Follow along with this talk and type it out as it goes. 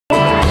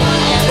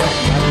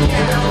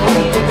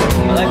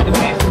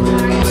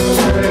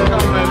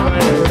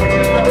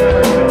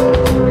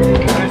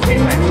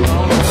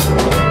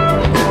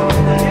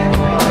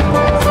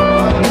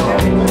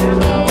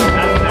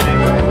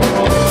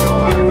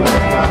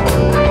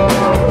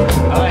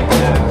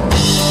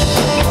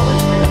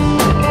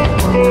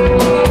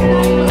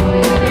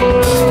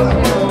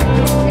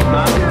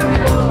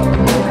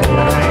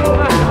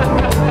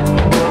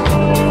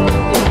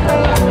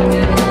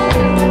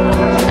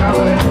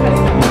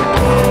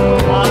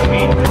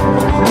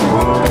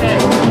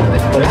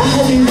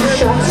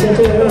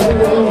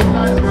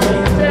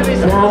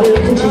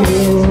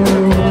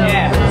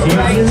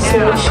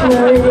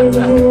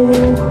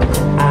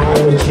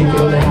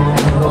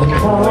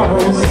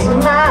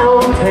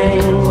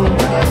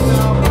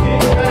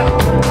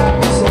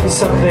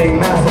something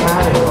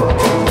mathematical.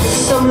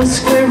 Some of the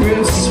square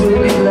roots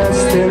will be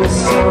less than the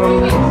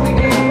sum.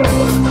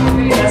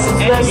 Yes,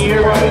 it's less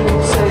than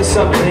one. Say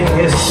something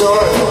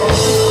historical.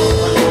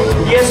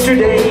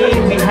 Yesterday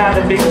we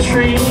had a big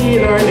tree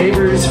in our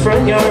neighbor's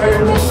front yard.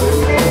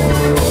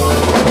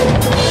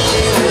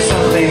 Say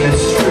something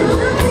that's true.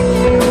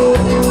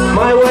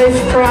 My wife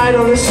cried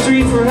on the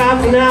street for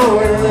half an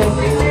hour.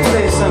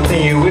 Say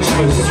something you wish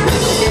was true.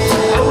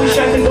 I wish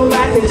I could go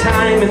back in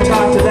time and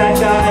talk to that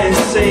guy and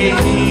say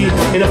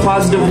in a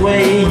positive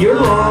way, you're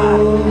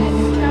wrong.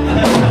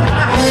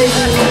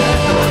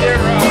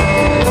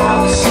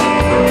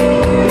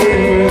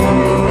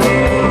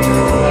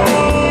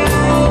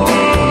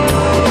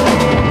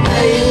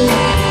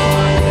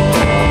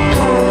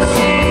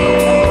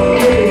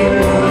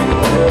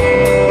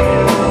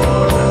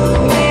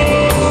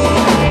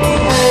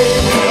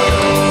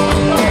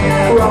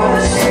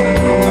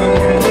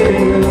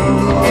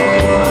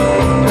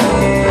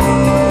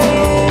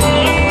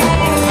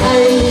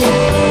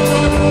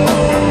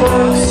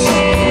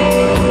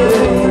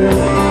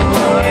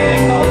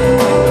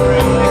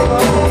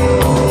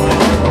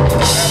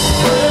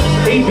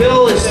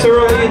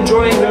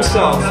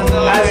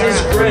 As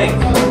is Greg,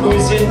 who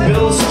is in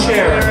Bill's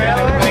chair.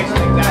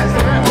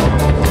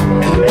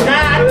 And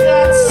I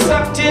got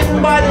sucked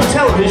in by the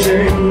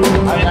television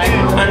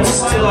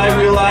until I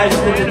realized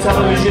that the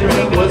television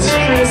was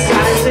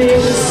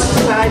criticizing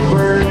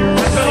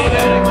sideburns.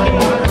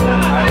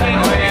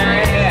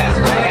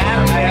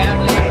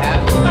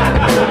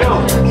 I don't know.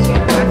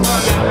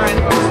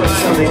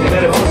 Something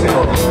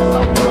metaphysical.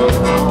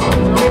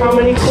 How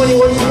many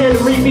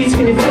 2110 repeats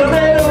can you fit on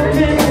that open?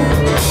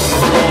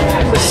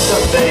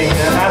 Something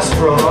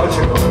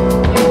astrological.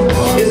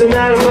 Isn't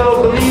that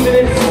about believing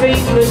in fate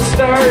and the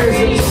stars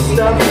and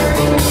stuff?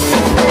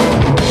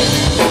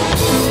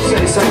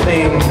 Say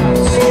something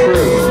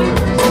true.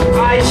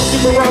 I,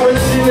 Super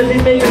Robertson, have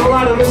been making a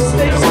lot of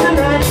mistakes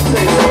tonight.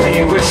 Say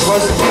something which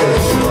wasn't true.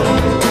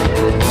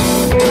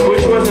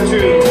 Which wasn't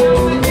true.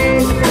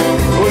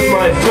 Was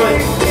my foot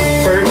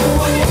hurt?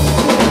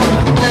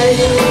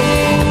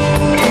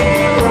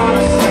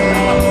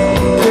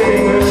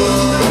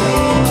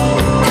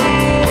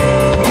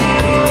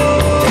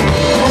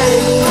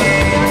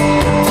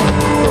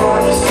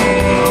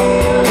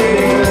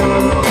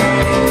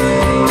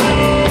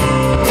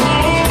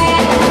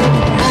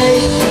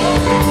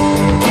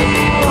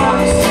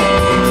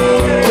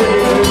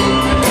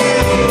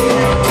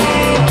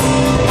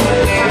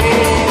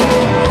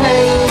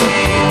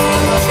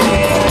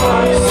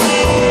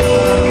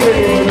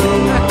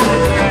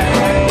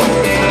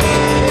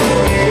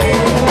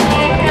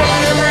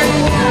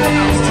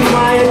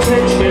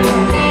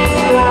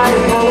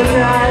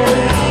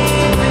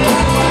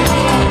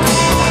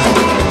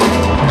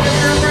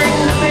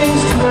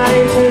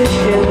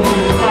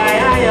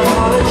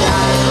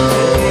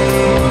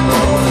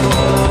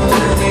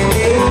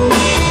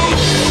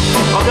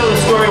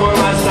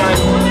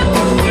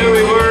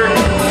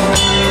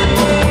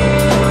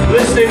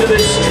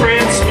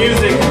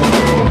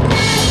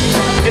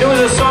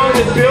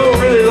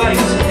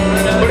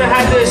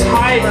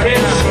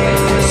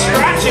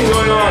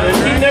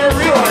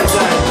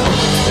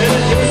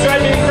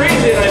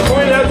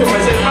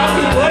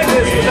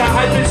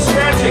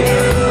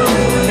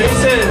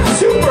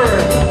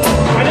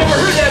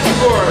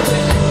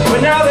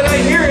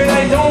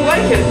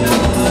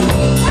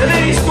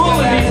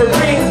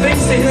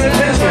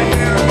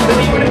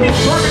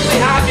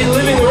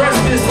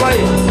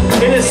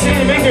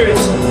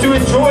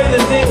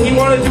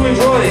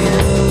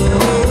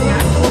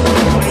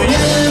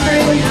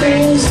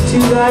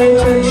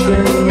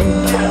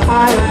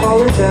 I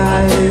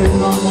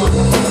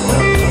apologize.